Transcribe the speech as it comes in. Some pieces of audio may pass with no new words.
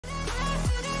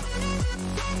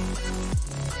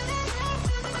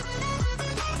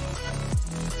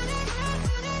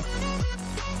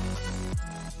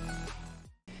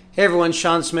Hey everyone,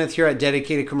 Sean Smith here at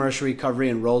Dedicated Commercial Recovery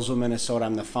in Roseville, Minnesota.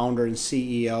 I'm the founder and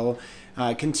CEO.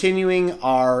 Continuing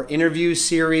our interview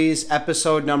series,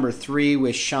 episode number 3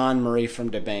 with Sean Murray from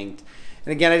deBanked.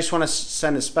 And again, I just want to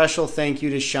send a special thank you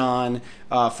to Sean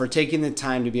for taking the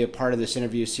time to be a part of this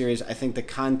interview series. I think the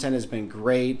content has been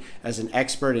great. As an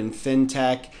expert in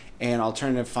fintech and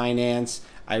alternative finance,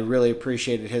 I really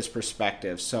appreciated his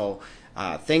perspective. So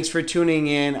thanks for tuning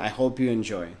in. I hope you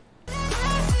enjoy.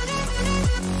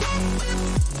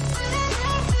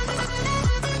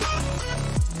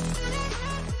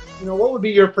 What would be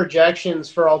your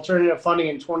projections for alternative funding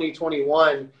in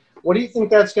 2021? What do you think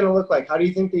that's going to look like? How do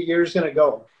you think the year is going to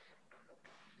go?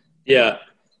 Yeah,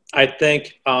 I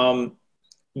think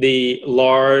the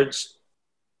large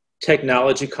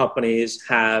technology companies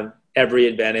have every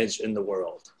advantage in the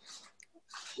world.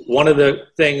 One of the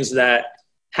things that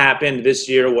happened this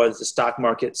year was the stock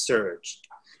market surged.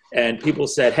 And people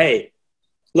said, hey,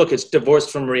 look, it's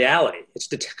divorced from reality. It's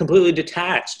completely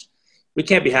detached. We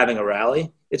can't be having a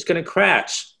rally. It's going to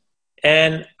crash.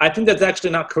 And I think that's actually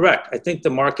not correct. I think the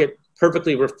market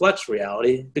perfectly reflects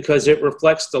reality because it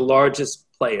reflects the largest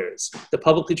players, the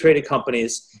publicly traded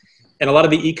companies, and a lot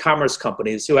of the e-commerce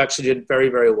companies who actually did very,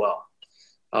 very well.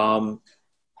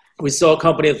 We saw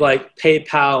companies like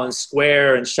PayPal and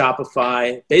Square and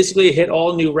Shopify basically hit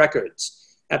all new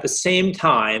records at the same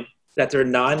time that their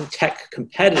non-tech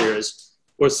competitors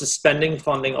were suspending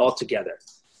funding altogether.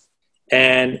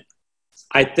 And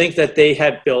I think that they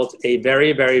have built a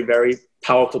very, very, very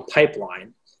powerful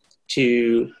pipeline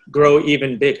to grow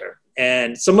even bigger.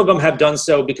 And some of them have done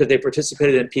so because they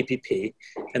participated in PPP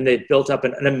and they've built up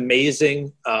an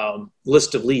amazing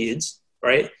list of leads,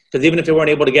 right? Because even if they weren't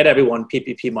able to get everyone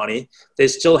PPP money, they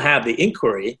still have the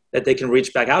inquiry that they can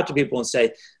reach back out to people and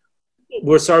say,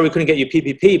 we're sorry we couldn't get you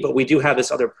PPP, but we do have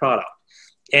this other product.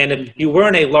 And if you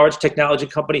weren't a large technology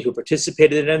company who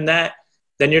participated in that,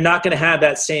 then you're not going to have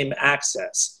that same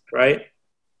access, right?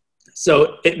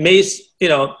 So it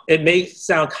may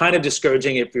sound kind of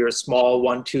discouraging if you're a small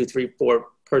 1, 2, 3, 4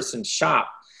 person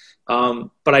shop.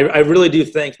 But I really do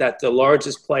think that the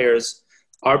largest players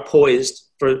are poised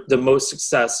for the most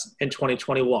success in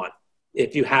 2021.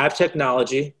 If you have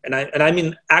technology, and I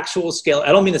mean actual scale,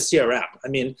 I don't mean the CRM. I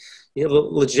mean, you have a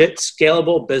legit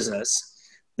scalable business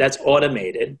that's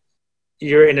automated,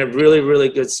 you're in a really, really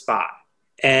good spot.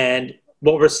 And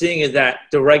what we're seeing is that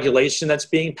the regulation that's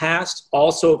being passed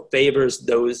also favors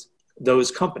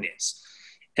those companies.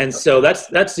 And so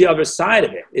that's the other side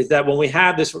of it, is that when we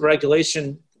have this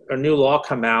regulation or new law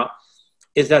come out,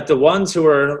 is that the ones who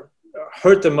are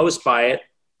hurt the most by it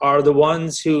are the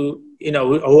ones who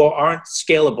aren't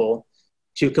scalable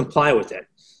to comply with it.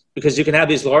 Because you can have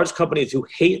these large companies who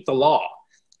hate the law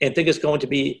and think it's going to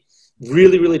be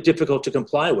really, really difficult to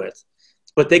comply with,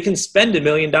 but they can spend $1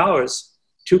 million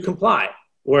to comply,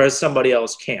 whereas somebody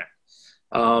else can't.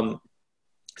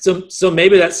 So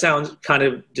maybe that sounds kind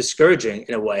of discouraging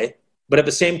in a way, but at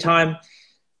the same time,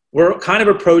 we're kind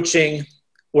of approaching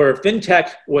where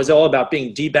fintech was all about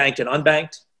being debanked and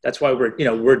unbanked. That's why we're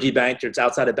debanked, or it's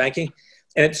outside of banking,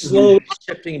 and it's slowly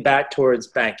shifting back towards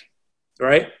banking,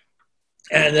 right?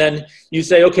 And then you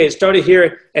say, okay, it started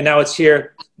here, and now it's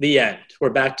here. The end. We're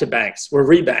back to banks. We're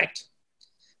rebanked.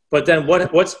 But then what's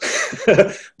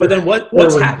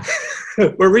happened?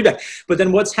 We're rebanked. But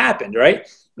then what's happened, right?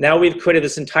 Now we've created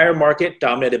this entire market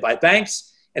dominated by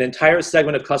banks, an entire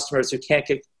segment of customers who can't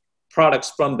get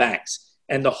products from banks.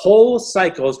 And the whole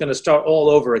cycle is going to start all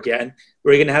over again,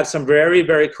 where you're going to have some very,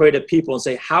 very creative people and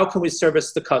say, how can we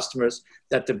service the customers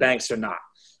that the banks are not?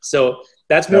 So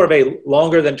that's more of a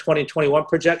longer than 2021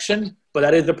 projection, but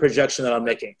that is the projection that I'm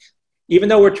making. Even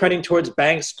though we're trending towards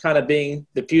banks kind of being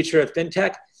the future of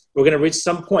fintech, we're going to reach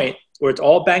some point where it's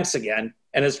all banks again,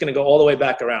 and it's going to go all the way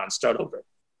back around and start over.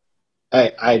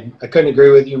 I couldn't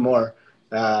agree with you more.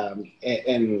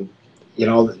 And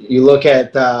you look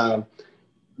at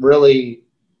really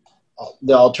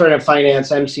the alternative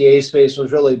finance MCA space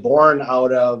was really born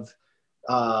out of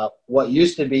what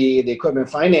used to be the equipment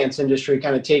finance industry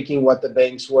kind of taking what the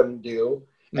banks wouldn't do,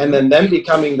 and then them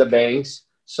becoming the banks.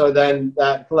 So then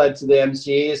that led to the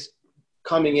MCAs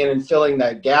coming in and filling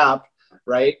that gap,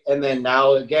 right? And then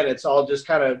now, again, it's all just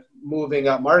kind of moving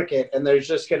up market, and there's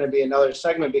just going to be another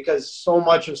segment because so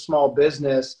much of small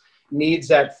business needs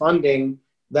that funding,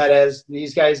 that as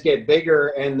these guys get bigger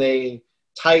and they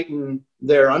tighten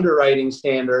their underwriting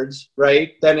standards,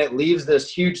 right, then it leaves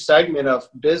this huge segment of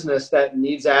business that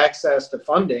needs access to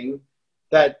funding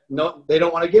that they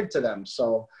don't want to give to them.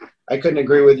 So I couldn't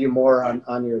agree with you more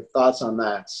on your thoughts on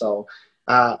that. So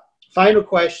final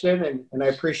question, and I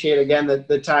appreciate again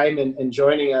the time and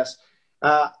joining us.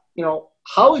 You know,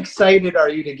 how excited are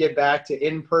you to get back to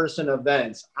in-person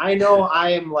events? I know I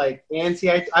am like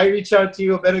antsy. I reached out to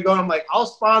you a bit ago, and I'm like, I'll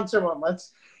sponsor one.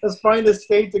 Let's find a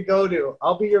state to go to.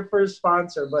 I'll be your first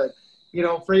sponsor. But, you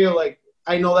know, for you, like,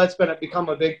 I know that's become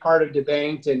a big part of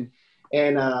deBanked, and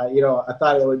you know, I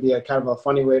thought it would be a kind of a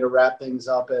funny way to wrap things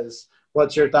up. As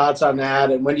what's your thoughts on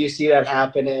that, and when do you see that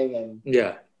happening? And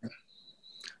yeah,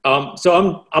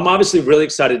 so I'm obviously really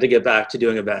excited to get back to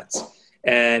doing events,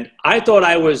 and I thought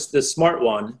I was the smart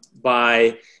one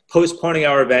by postponing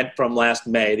our event from last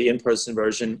May, the in-person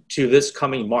version, to this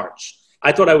coming March.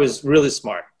 I thought I was really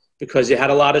smart because you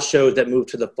had a lot of shows that moved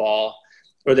to the fall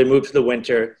or they moved to the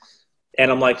winter, and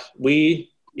I'm like,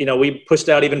 we pushed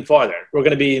out even farther. We're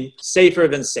going to be safer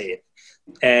than safe.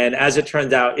 And as it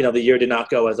turned out, you know, the year did not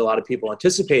go as a lot of people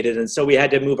anticipated. And so we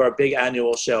had to move our big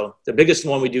annual show, the biggest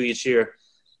one we do each year,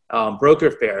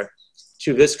 Broker Fair,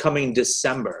 to this coming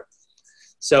December.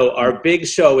 So our big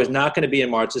show is not going to be in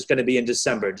March. It's going to be in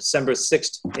December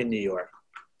 6th in New York.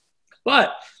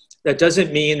 But that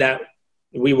doesn't mean that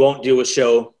we won't do a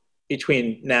show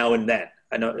between now and then.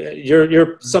 I know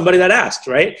you're somebody that asked,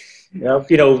 right?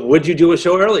 Yep. You know, would you do a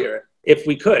show earlier if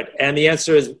we could? And the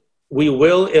answer is we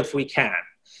will if we can,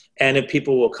 and if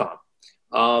people will come.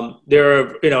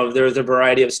 There's a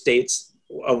variety of states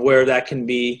of where that can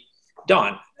be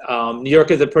done. New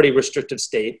York is a pretty restrictive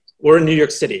state. We're in New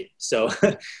York City, so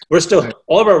we're still,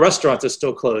 all of our restaurants are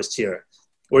still closed here,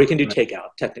 or you can do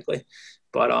takeout technically.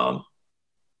 But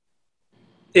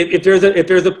if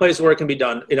there's a place where it can be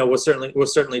done, you know, we'll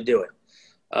certainly do it.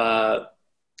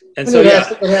 And so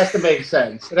it has to make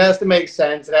sense. It has to make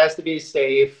sense. It has to be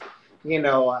safe. You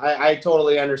know, I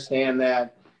totally understand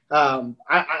that.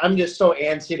 I'm just so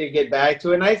antsy to get back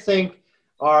to it. And I think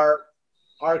our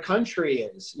country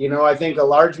is, you know, I think a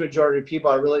large majority of people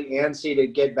are really antsy to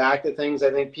get back to things.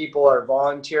 I think people are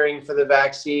volunteering for the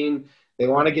vaccine. They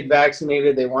want to get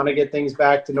vaccinated. They want to get things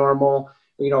back to normal.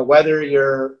 You know, whether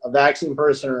you're a vaccine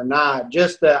person or not,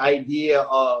 just the idea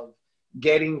of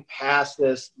getting past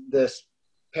this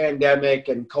pandemic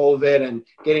and COVID and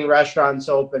getting restaurants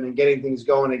open and getting things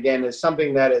going again is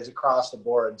something that is across the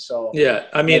board. So yeah,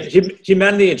 I mean,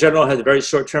 humanity in general has a very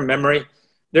short-term memory.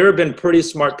 There have been pretty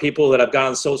smart people that have gone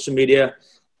on social media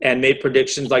and made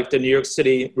predictions like the New York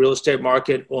City real estate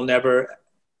market will never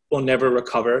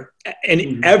recover,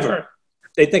 and ever.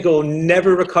 They think it will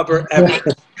never recover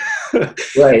ever.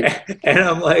 Right. And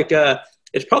I'm like,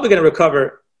 it's probably going to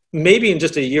recover maybe in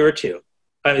just a year or two.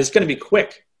 I mean, it's going to be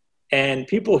quick. And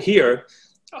people here,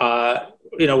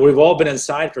 you know, we've all been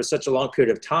inside for such a long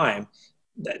period of time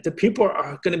that the people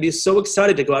are going to be so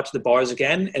excited to go out to the bars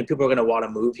again, and people are going to want to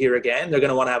move here again. They're going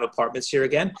to want to have apartments here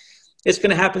again. It's going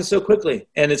to happen so quickly.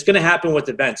 And it's going to happen with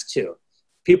events too.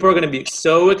 People are going to be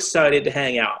so excited to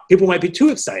hang out. People might be too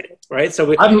excited, right?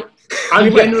 So I'm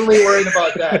genuinely worried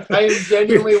about that. I am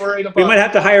genuinely worried about. We might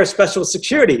have to hire special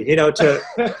security, you know,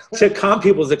 to calm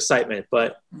people's excitement.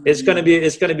 But it's going to be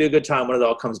a good time when it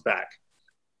all comes back.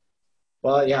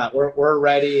 Well, yeah, we're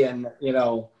ready, and you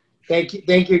know, thank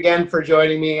you again for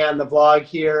joining me on the vlog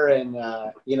here, and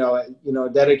you know,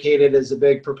 Dedicated is a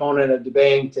big proponent of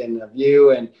deBanked and of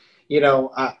you, and you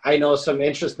know, I know some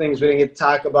interesting things we didn't get to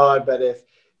talk about, but if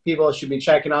people should be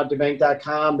checking out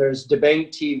deBanked.com. There's deBanked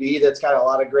TV that's got a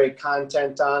lot of great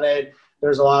content on it.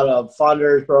 There's a lot of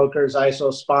funders, brokers,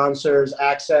 ISO sponsors,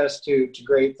 access to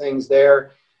great things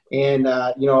there. And,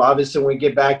 you know, obviously when we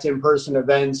get back to in-person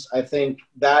events, I think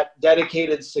that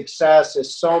Dedicated success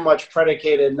is so much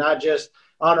predicated, not just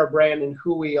on our brand and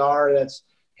who we are, that's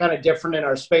kind of different in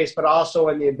our space, but also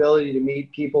in the ability to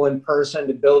meet people in person,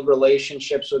 to build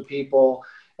relationships with people.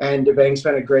 And deBank's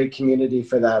been a great community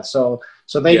for that. So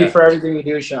thank you for everything you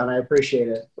do, Sean. I appreciate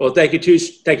it. Well, thank you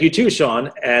too,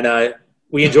 Sean. And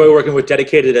we enjoy working with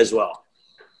Dedicated as well.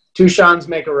 Two Seans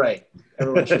make a right.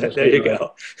 Everyone should just there you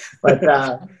go.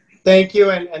 But thank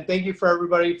you, and thank you for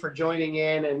everybody for joining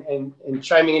in and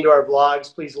chiming into our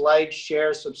vlogs. Please like,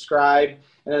 share, subscribe,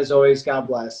 and as always, God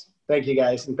bless. Thank you,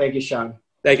 guys, and thank you, Sean.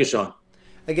 Thank you, Sean.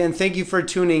 Again, thank you for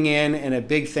tuning in, and a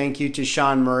big thank you to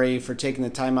Sean Murray for taking the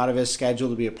time out of his schedule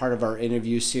to be a part of our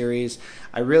interview series.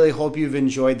 I really hope you've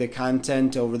enjoyed the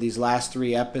content over these last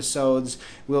 3 episodes.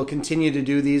 We'll continue to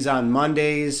do these on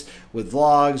Mondays with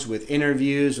vlogs, with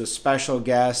interviews, with special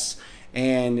guests.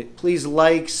 And please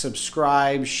like,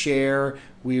 subscribe, share.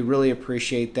 We really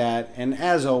appreciate that. And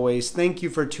as always, thank you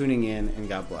for tuning in, and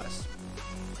God bless.